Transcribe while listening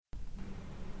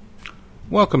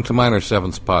Welcome to Minor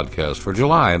Seventh's podcast for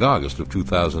July and August of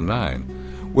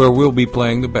 2009, where we'll be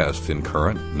playing the best in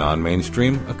current,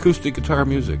 non-mainstream acoustic guitar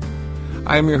music.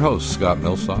 I am your host, Scott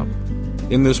Millsop.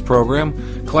 In this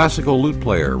program, classical lute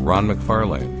player Ronn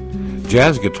McFarlane,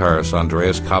 jazz guitarist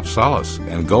Andreas Kapsalis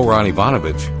and Goran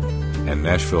Ivanovic, and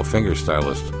Nashville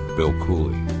fingerstylist Bill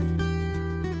Cooley.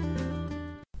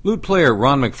 Lute player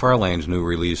Ronn McFarlane's new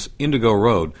release, Indigo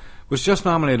Road, was just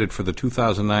nominated for the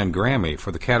 2009 Grammy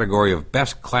for the category of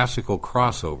Best Classical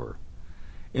Crossover.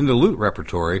 In the lute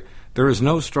repertory, there is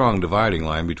no strong dividing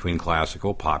line between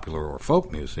classical, popular, or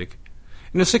folk music.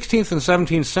 In the 16th and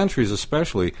 17th centuries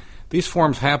especially, these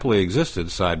forms happily existed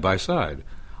side by side,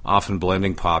 often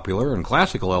blending popular and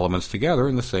classical elements together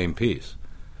in the same piece.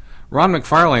 Ronn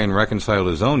McFarlane reconciled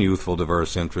his own youthful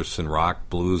diverse interests in rock,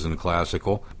 blues, and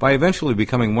classical by eventually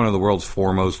becoming one of the world's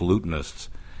foremost lutenists,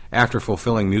 after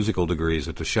fulfilling musical degrees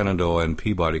at the Shenandoah and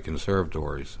Peabody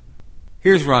Conservatories.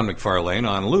 Here's Ronn McFarlane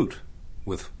on lute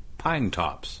with Pine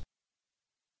Tops.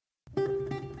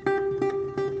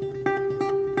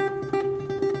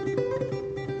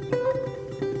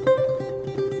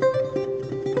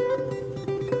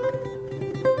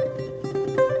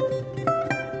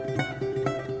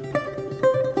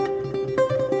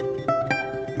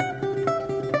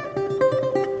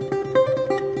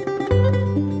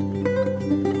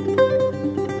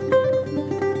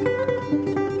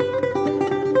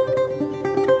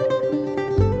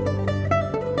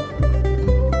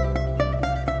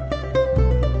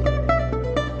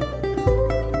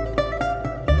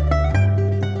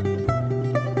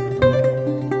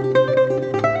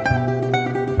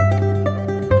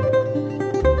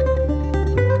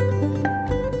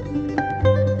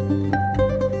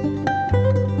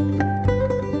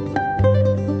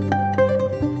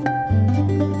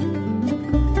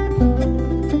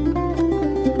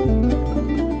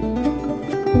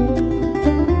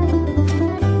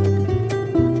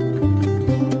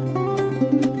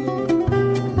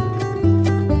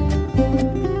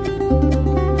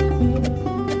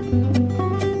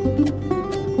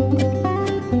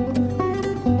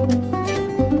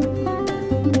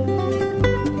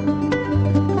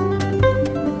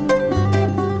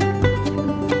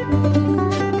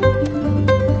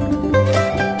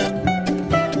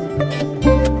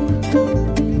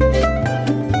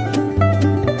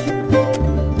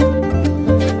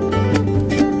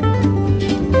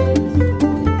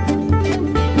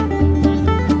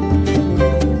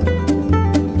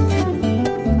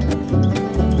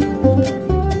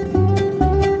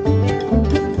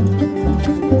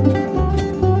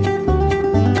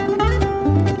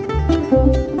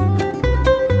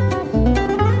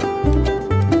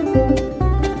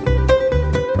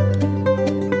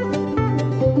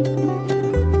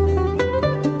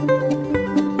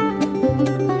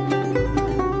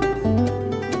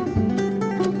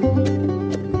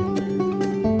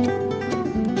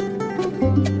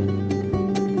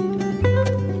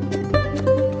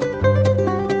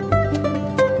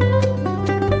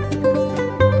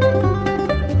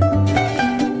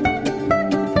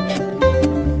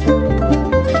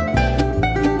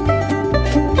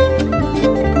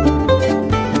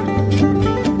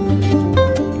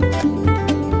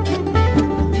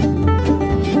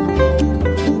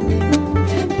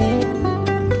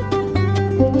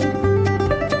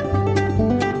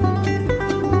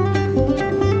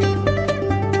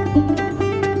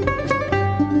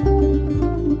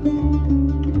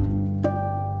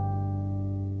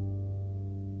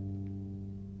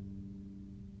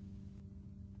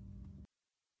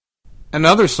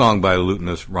 Another song by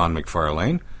lutenist Ronn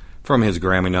McFarlane from his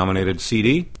Grammy-nominated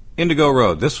CD, Indigo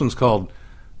Road. This one's called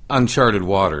Uncharted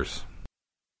Waters.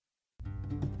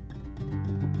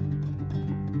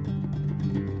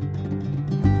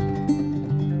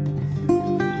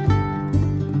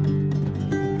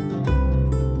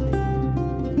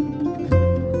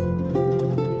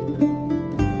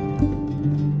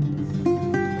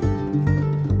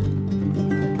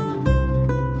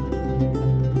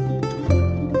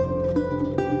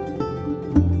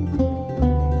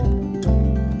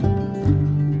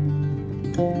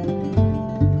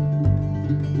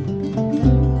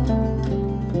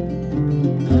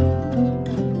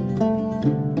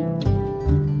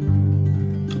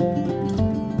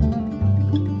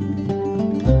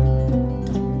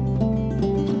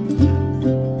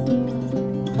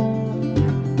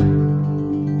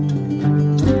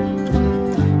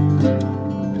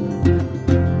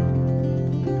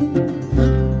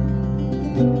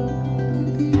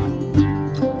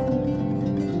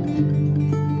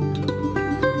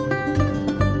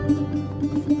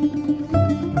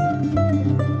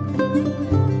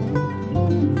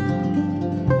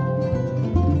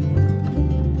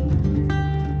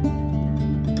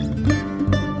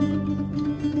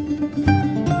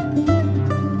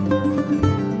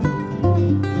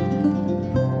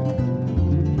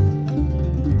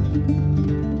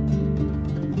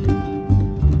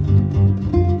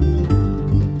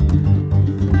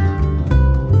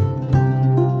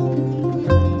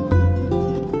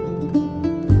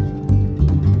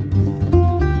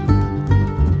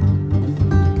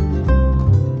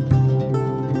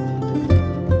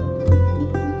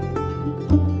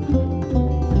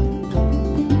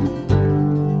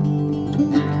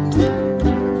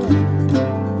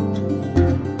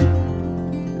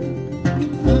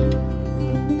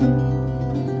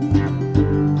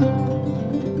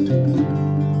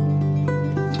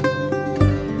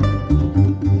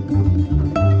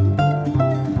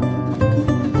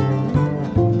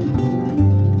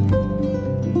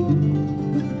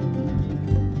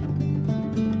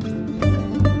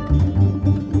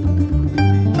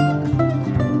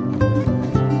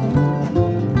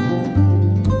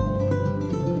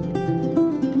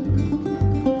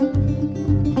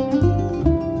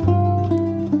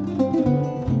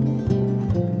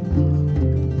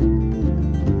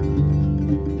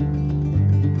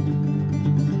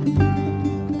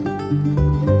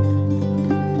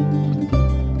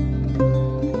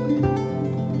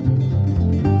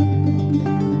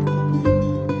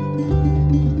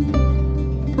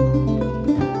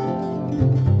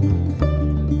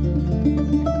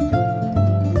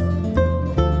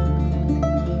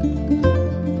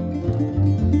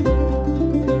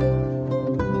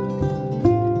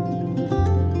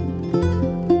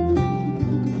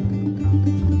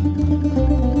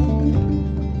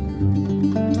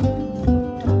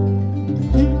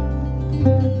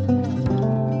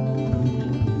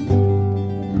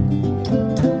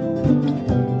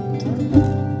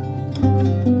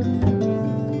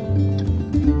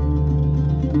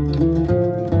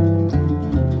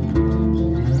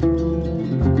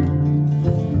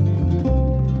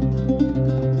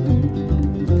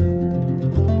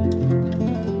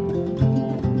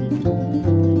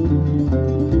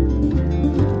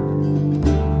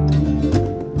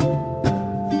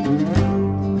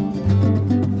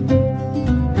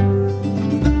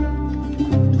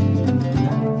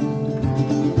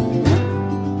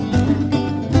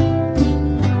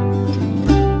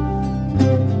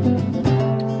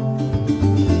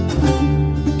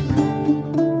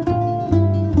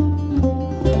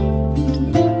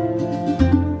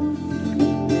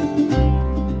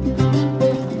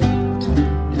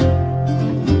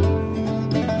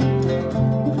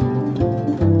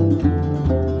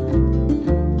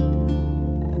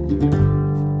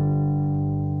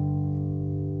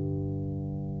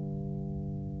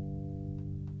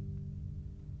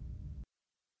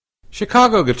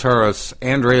 Chicago guitarists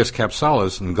Andreas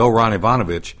Kapsalis and Goran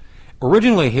Ivanovic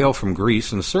originally hail from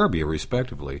Greece and Serbia,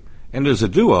 respectively, and as a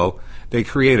duo, they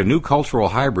create a new cultural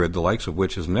hybrid the likes of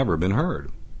which has never been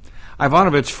heard.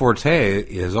 Ivanovic's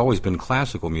forte has always been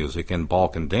classical music and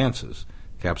Balkan dances,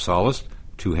 Kapsalis,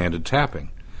 two-handed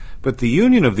tapping. But the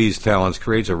union of these talents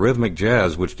creates a rhythmic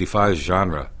jazz which defies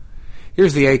genre.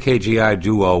 Here's the AKGI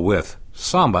duo with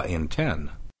Samba in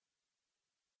 10.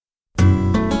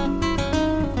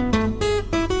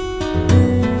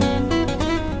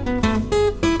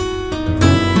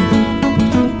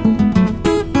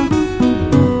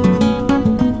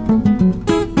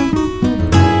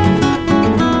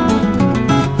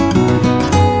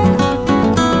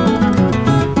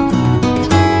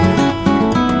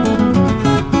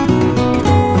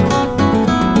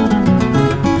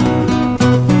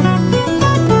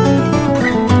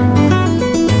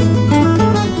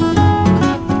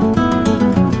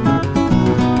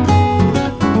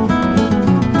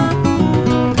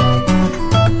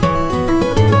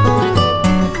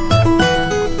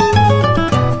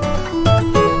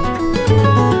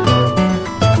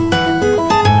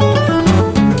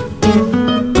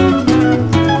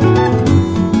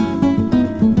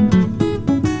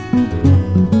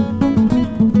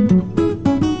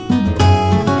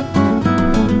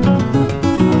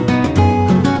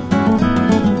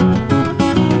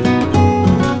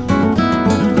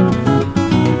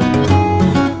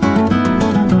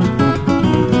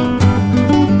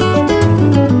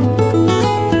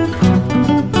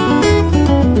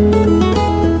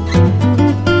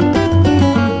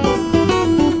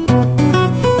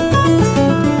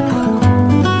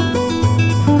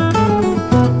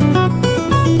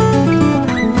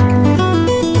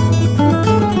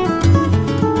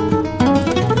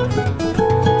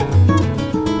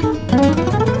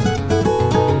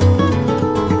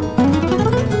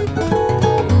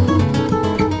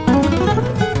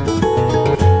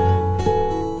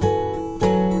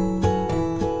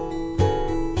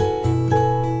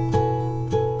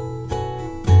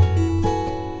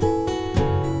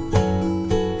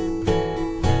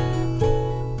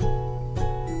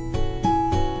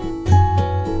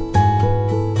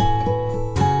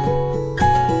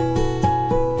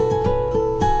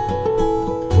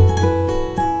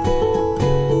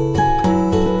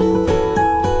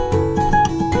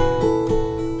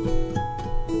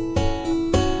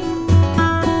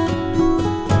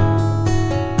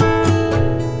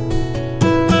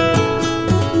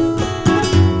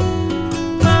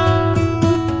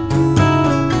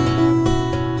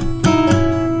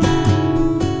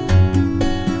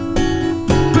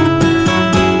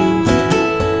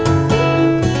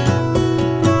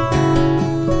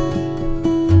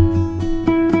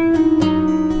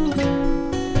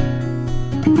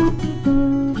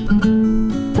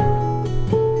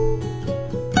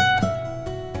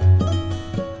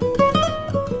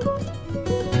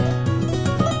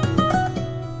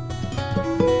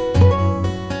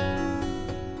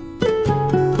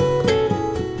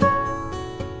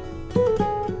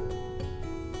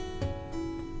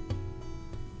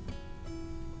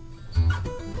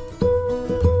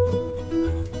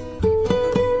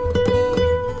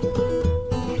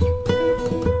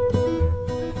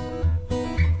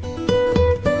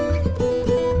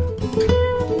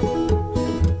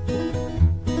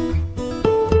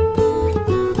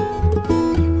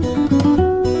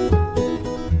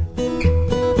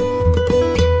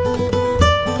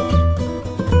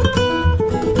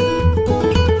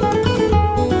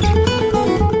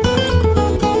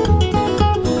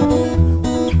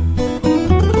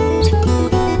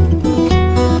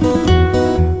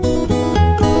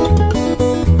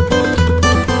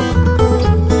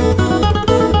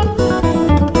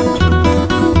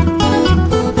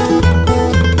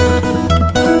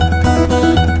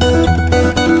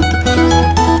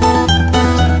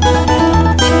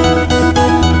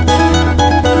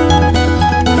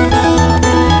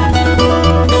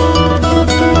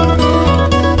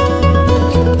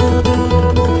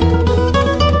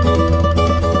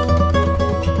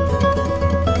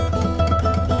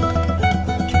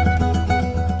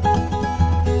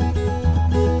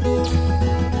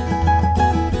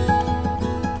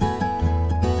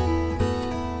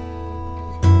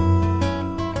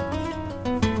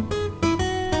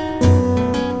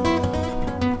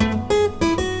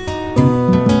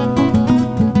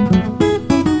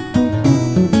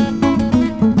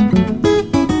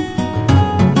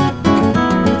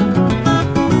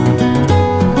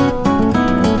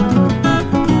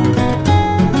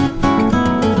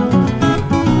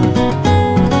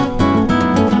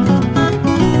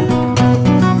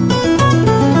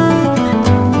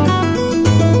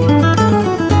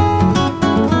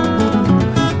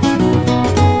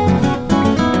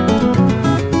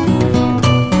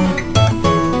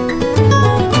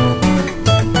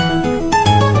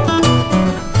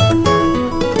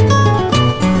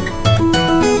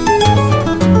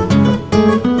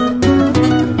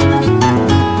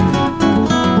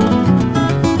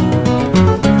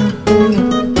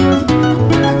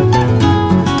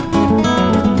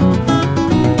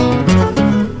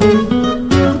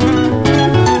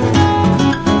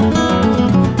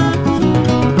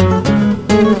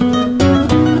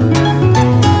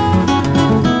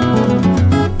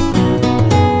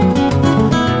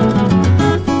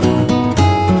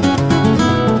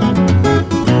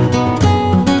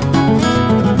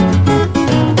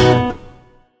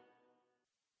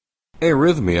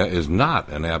 Arrhythmia is not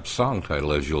an apt song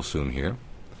title, as you'll soon hear.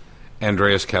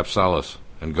 Andreas Kapsalis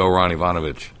and Goran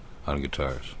Ivanovic on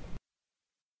guitars.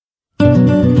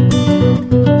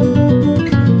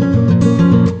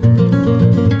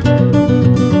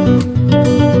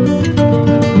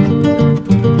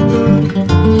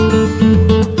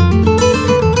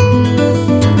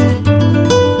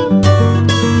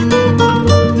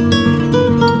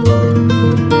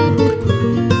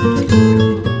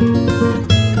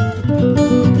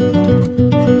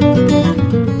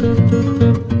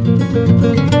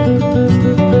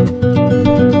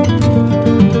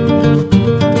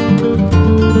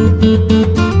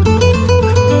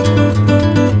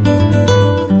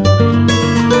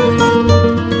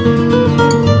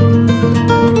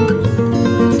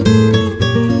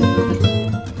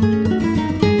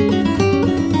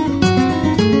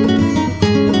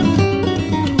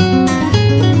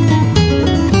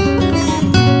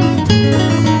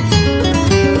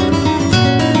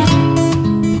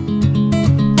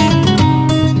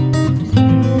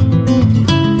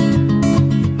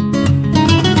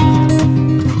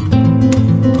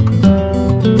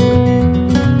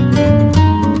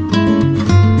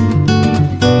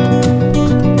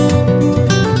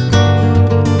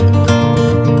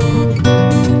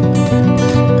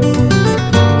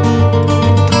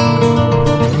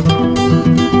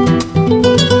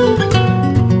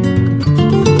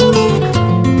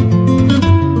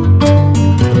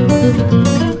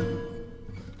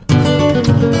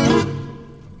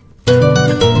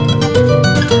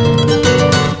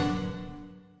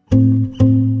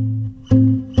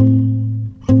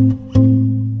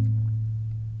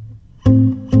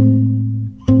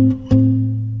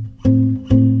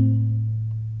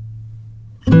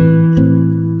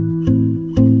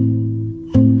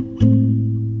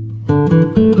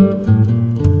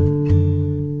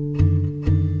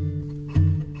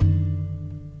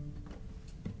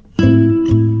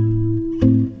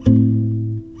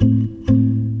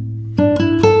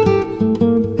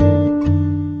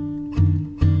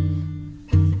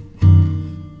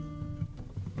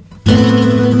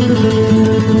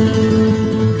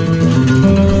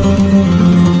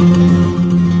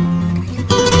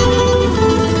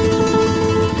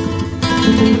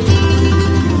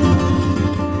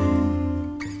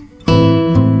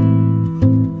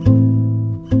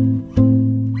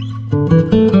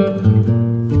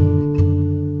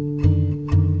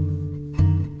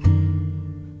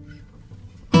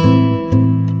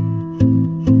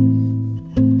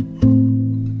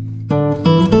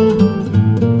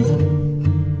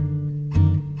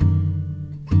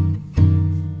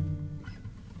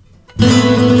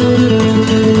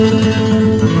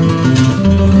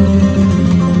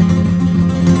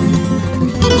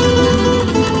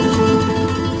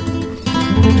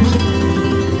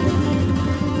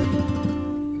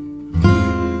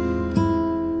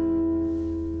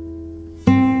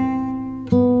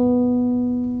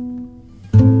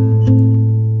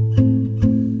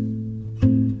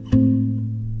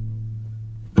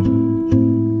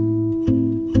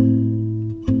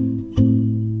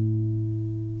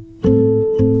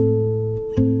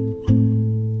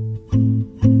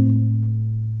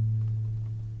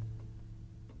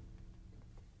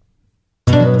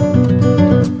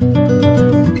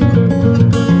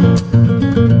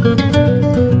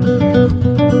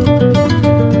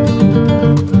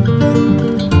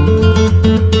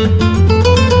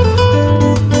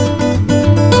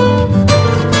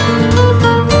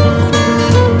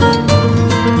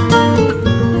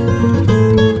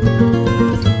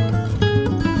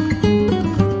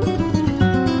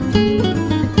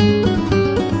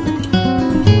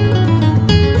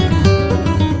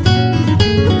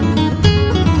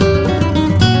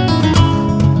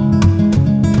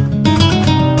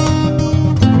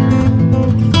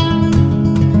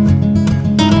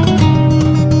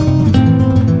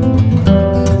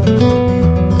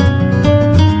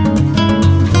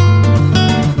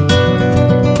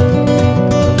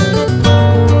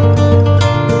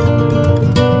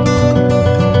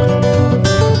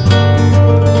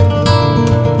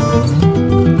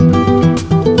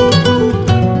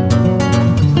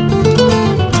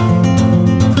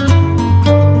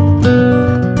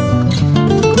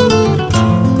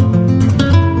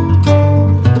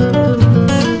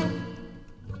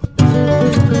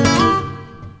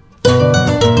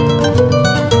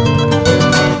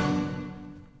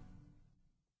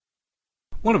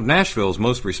 One of Nashville's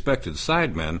most respected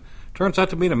sidemen turns out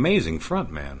to be an amazing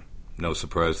frontman. No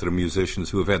surprise to the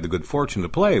musicians who have had the good fortune to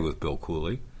play with Bill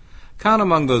Cooley. Count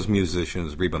among those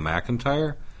musicians Reba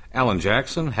McEntire, Alan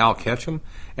Jackson, Hal Ketchum,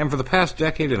 and for the past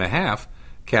decade and a half,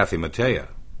 Kathy Mattea.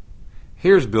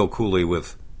 Here's Bill Cooley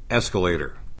with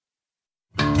Escalator.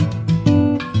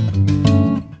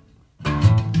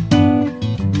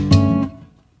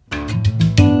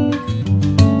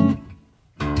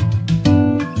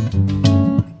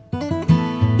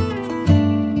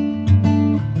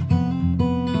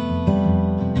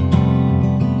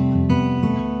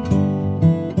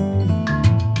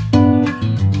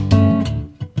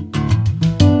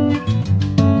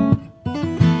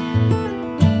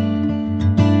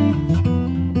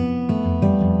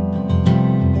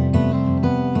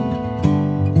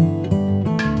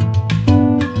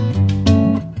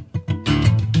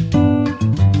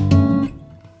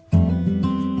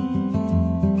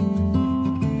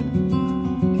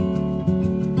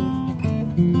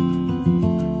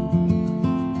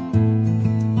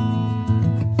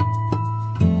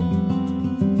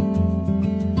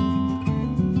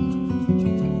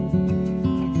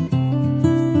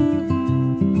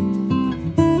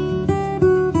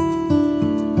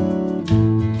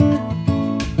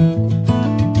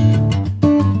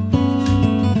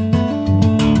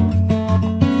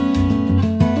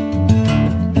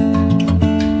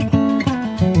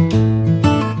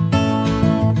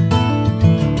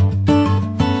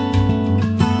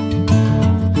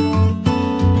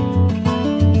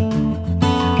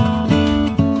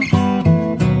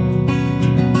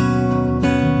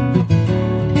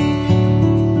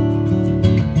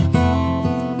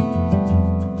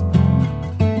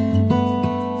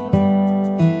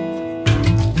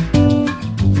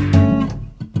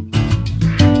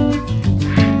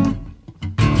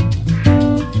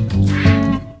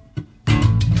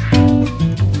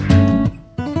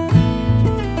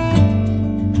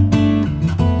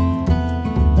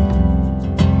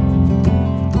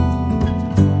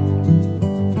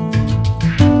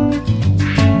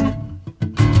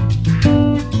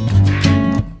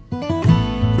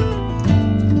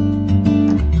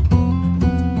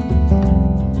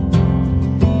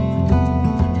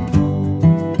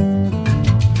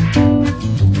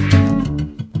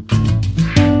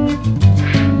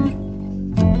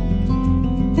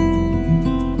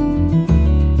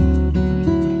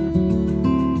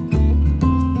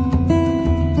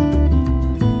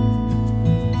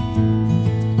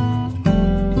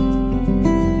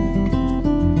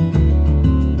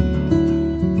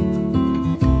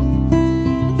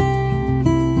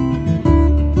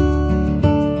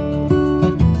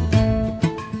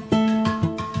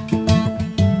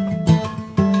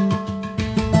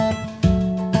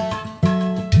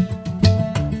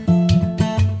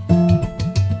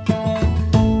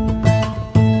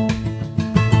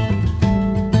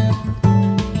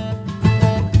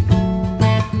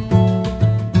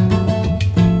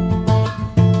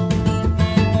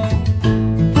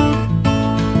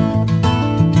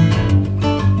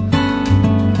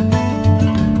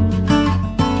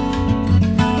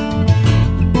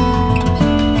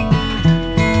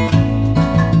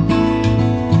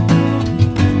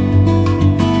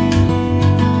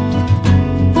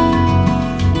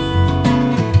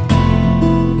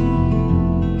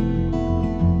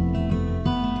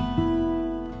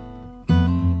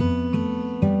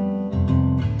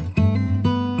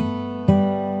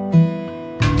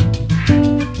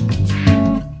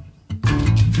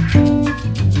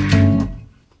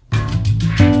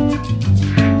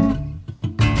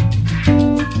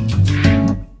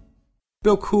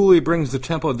 Bill Cooley brings the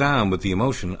tempo down but the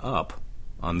emotion up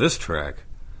on this track,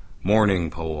 Morning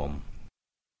Poem.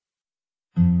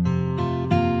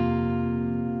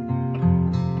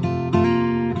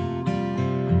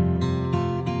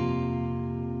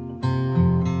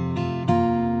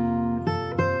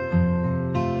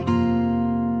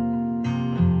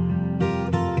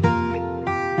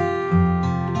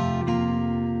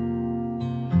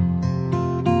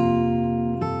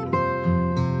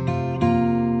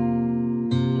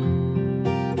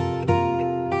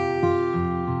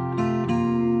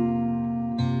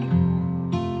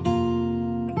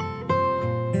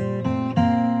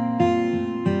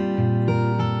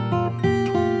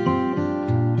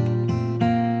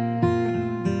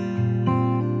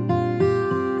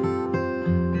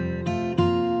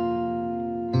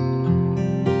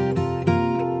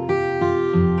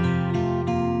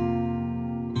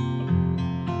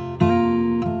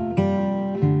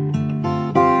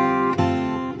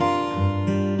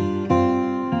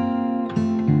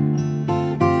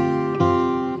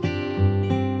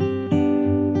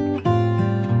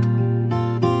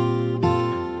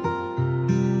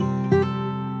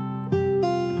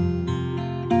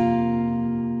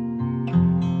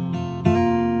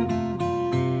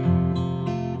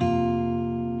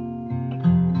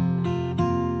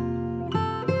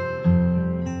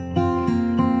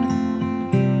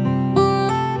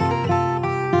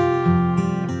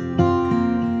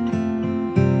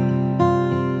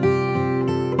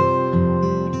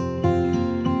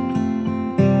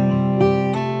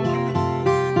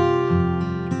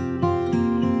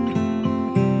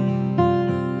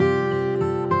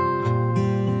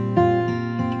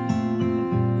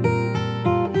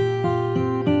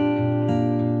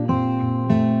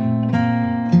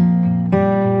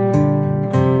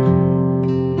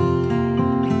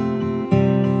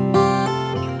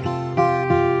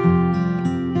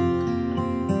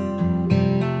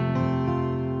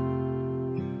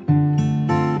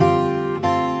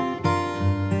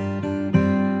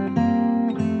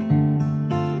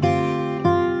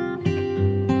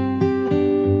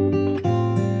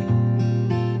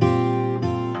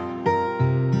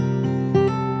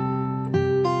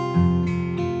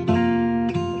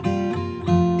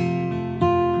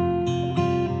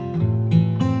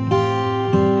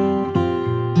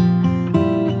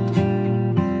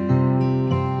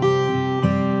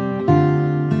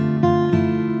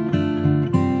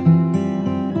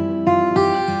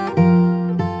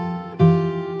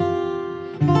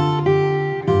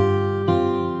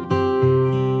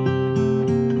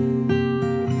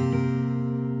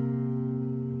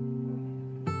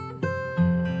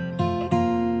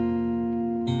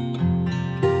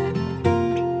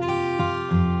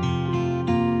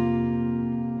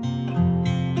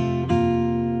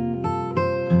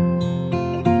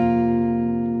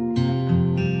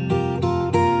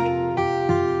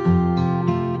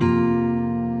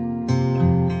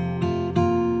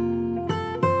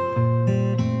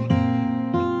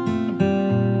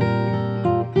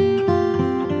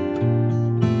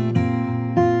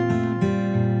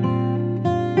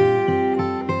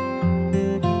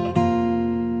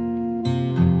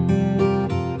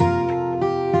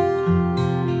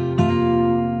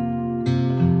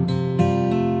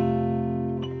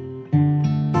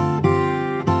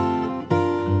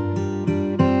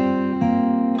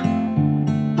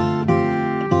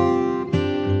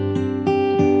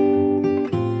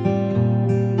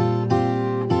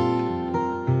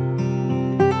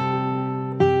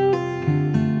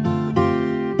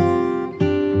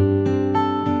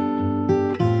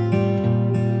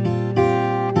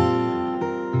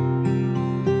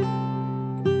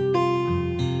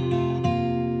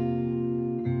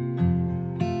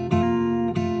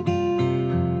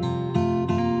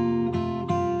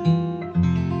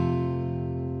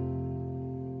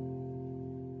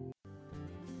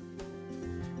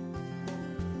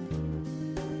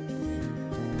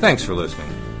 Thanks for listening.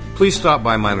 Please stop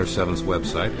by Minor 7th's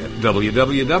website at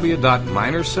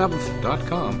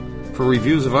www.minor7th.com for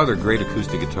reviews of other great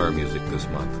acoustic guitar music this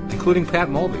month, including Pat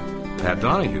Mulvey, Pat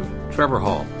Donahue, Trevor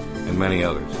Hall, and many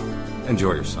others.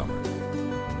 Enjoy your summer.